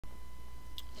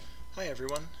Hi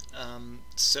everyone.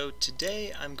 So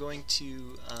today I'm going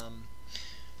to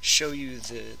show you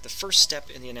the first step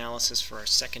in the analysis for our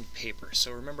second paper.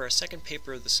 So remember, our second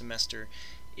paper of the semester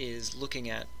is looking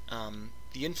at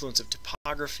the influence of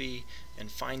topography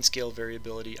and fine-scale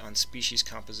variability on species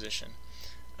composition.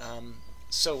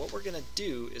 So what we're going to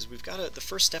do is the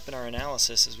first step in our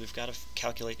analysis is we've got to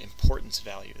calculate importance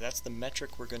value. That's the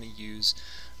metric we're going to use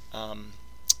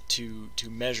to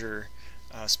measure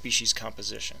species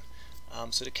composition.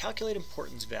 So to calculate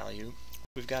importance value,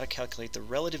 we've got to calculate the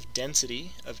relative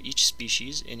density of each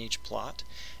species in each plot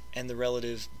and the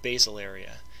relative basal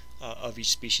area of each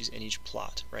species in each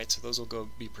plot, right? So those will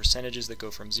be percentages that go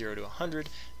from 0 to 100.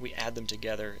 We add them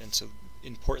together, and so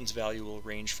importance value will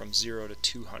range from 0 to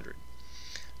 200.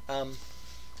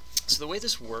 So the way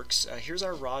this works, here's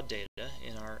our raw data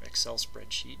in our Excel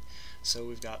spreadsheet. So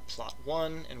we've got plot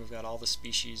 1, and we've got all the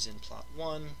species in plot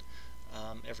 1,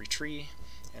 every tree,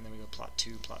 and then we go plot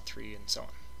 2, plot 3, and so on.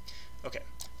 Okay,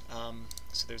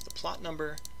 so there's the plot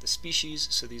number, the species,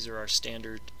 so these are our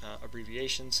standard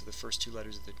abbreviations, so the first two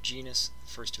letters of the genus,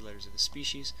 the first two letters of the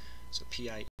species, so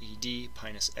PIED,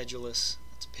 Pinus edulis,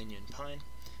 that's pinyon pine,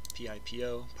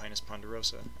 PIPO, Pinus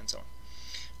ponderosa, and so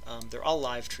on. They're all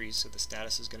live trees, so the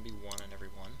status is going to be 1 on every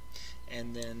one.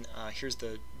 And then here's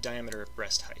the diameter of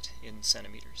breast height in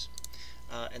centimeters.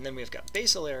 And then we've got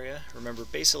basal area. Remember,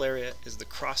 basal area is the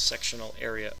cross-sectional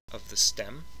area of the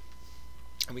stem,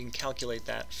 and we can calculate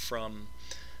that from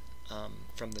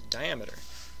the diameter.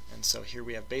 And so here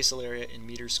we have basal area in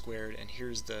meters squared, and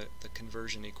here's the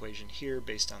conversion equation here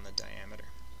based on the diameter.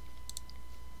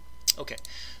 Okay,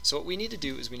 so what we need to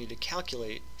do is we need to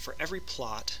calculate for every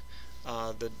plot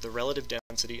the relative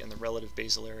density and the relative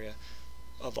basal area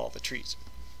of all the trees.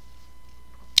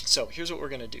 So here's what we're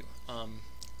going to do.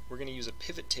 We're going to use a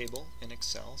pivot table in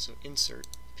Excel, so insert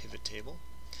pivot table.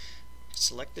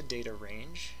 Select the data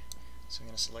range, so I'm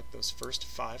going to select those first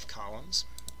 5 columns,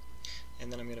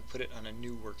 and then I'm going to put it on a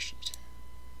new worksheet.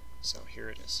 So here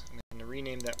it is. I'm going to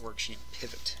rename that worksheet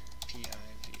Pivot,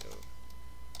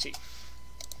 P-I-V-O-T.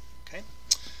 Okay.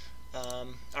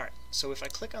 Alright, so if I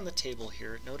click on the table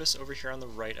here, notice over here on the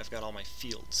right I've got all my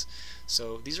fields.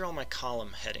 So these are all my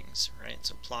column headings, right?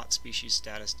 So plot, species,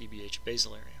 status, DBH,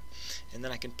 basal area. And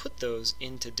then I can put those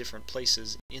into different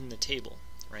places in the table,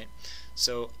 right?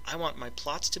 So I want my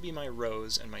plots to be my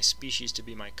rows and my species to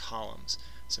be my columns.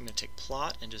 So I'm going to take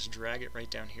plot and just drag it right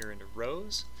down here into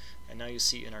rows. And now you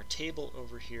see in our table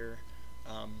over here,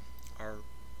 our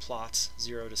plots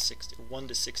 1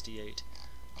 to 68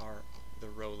 are the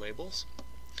row labels.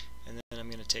 And then I'm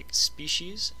going to take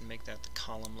species and make that the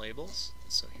column labels.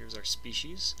 So here's our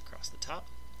species across the top.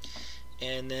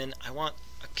 And then I want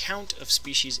a count of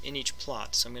species in each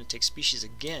plot, so I'm going to take species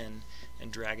again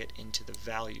and drag it into the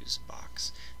values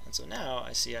box. And so now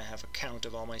I see I have a count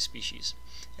of all my species.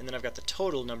 And then I've got the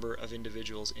total number of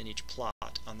individuals in each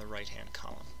plot on the right-hand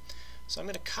column. So I'm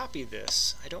going to copy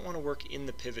this. I don't want to work in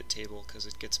the pivot table because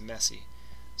it gets messy.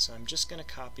 So I'm just going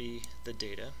to copy the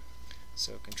data.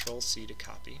 So Control-C to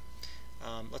copy.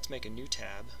 Let's make a new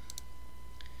tab,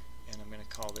 and I'm going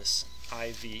to call this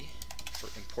IV for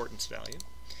importance value.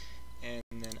 And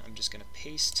then I'm just going to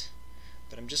paste,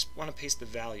 but I just want to paste the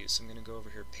values, so I'm going to go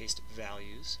over here, paste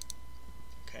values.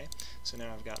 Okay, so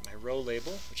now I've got my row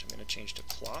label, which I'm going to change to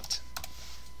plot.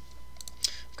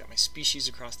 I've got my species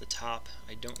across the top.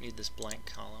 I don't need this blank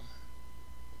column.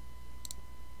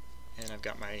 And I've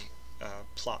got my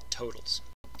plot totals.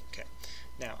 Okay,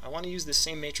 now I want to use the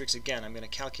same matrix again. I'm going to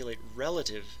calculate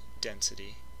relative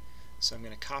density. So I'm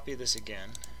going to copy this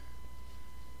again.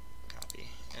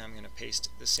 And I'm going to paste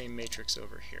the same matrix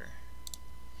over here.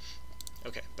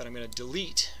 Okay, but I'm going to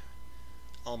delete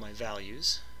all my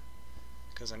values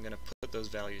because I'm going to put those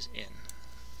values in.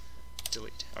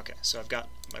 Delete. Okay, so I've got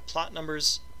my plot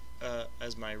numbers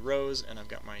as my rows, and I've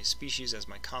got my species as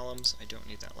my columns. I don't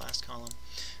need that last column.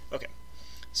 Okay,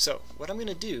 so what I'm going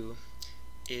to do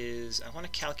is I want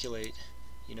to calculate,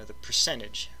 the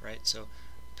percentage, right? So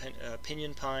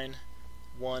pinyon pine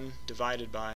 1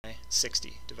 divided by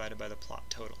 60 divided by the plot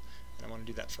total, and I want to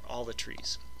do that for all the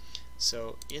trees.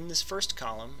 So in this first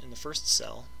column, in the first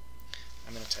cell,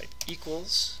 I'm going to type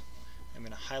equals. I'm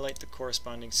going to highlight the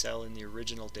corresponding cell in the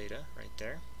original data right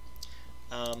there,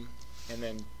 and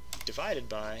then divided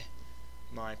by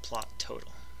my plot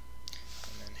total,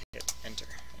 and then hit enter,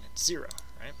 and it's 0,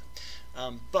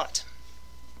 right? But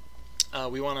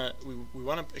we want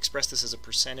to express this as a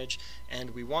percentage,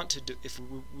 and we want to if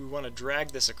we want to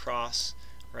drag this across,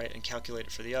 right, and calculate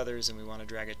it for the others, and we want to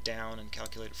drag it down and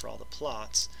calculate it for all the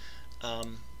plots.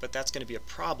 But that's going to be a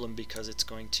problem because it's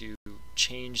going to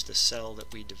change the cell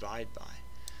that we divide by.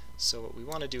 So what we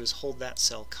want to do is hold that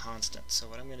cell constant. So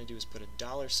what I'm going to do is put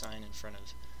a $sign in front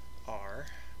of R,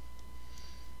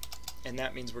 and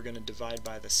that means we're going to divide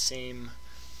by the same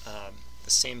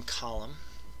column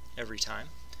every time.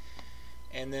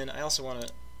 And then I also want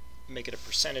to make it a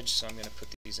percentage, so I'm going to put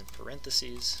these in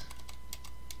parentheses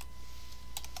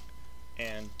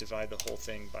and divide the whole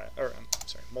thing by,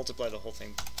 multiply the whole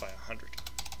thing by 100.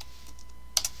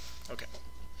 Okay,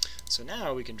 so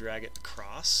now we can drag it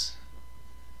across,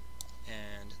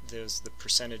 and there's the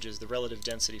percentages, the relative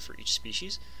density for each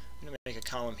species. I'm going to make a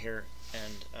column here,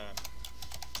 and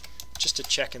just to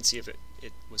check and see if it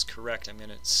was correct, I'm going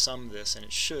to sum this, and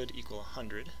it should equal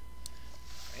 100,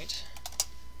 right?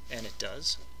 And it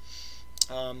does.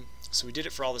 So we did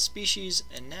it for all the species,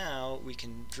 and now we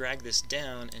can drag this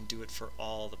down and do it for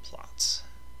all the plots.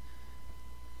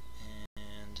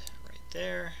 And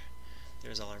right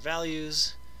there's all our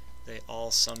values. They all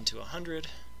sum to 100,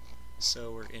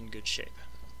 so we're in good shape.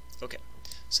 Okay,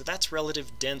 so that's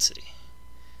relative density.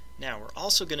 Now we're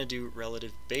also going to do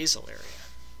relative basal area.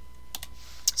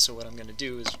 So what I'm going to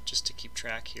do is, just to keep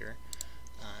track here,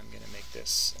 I'm going to make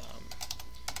this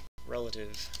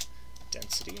relative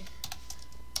density,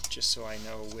 just so I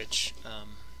know which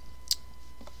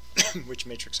which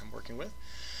matrix I'm working with.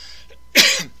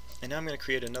 And now I'm going to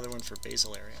create another one for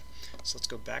basal area. So let's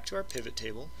go back to our pivot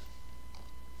table,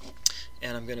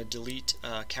 and I'm going to delete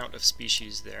count of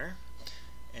species there,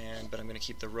 but I'm going to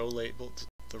keep the row label,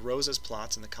 the rows as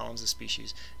plots and the columns as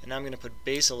species, and now I'm going to put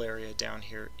basal area down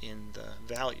here in the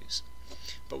values.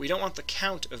 But we don't want the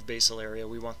count of basal area,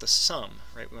 we want the sum,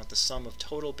 right? We want the sum of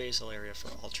total basal area for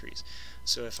all trees.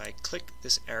 So if I click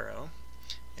this arrow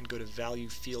and go to value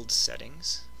field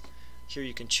settings, here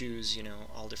you can choose,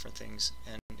 all different things,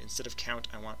 and instead of count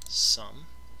I want sum.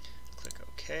 Click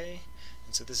OK,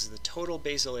 and so this is the total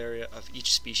basal area of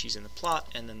each species in the plot,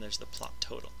 and then there's the plot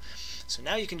total. So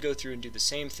now you can go through and do the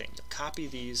same thing. You'll copy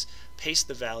these, paste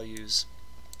the values,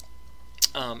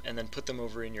 and then put them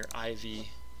over in your IV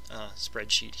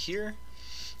spreadsheet here,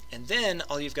 and then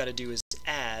all you've got to do is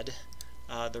add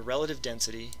the relative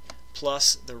density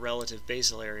plus the relative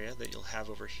basal area that you'll have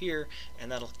over here,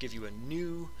 and that'll give you a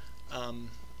new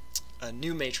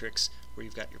matrix where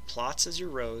you've got your plots as your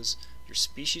rows, your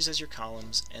species as your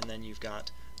columns, and then you've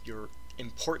got your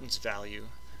importance value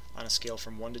on a scale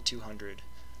from 1 to 200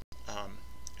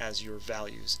 as your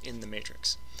values in the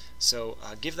matrix. So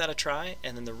give that a try,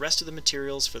 and then the rest of the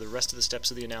materials for the rest of the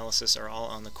steps of the analysis are all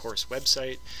on the course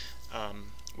website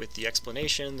with the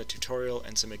explanation, the tutorial,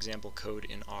 and some example code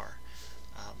in R.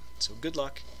 So good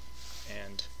luck,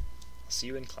 and I'll see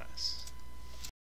you in class.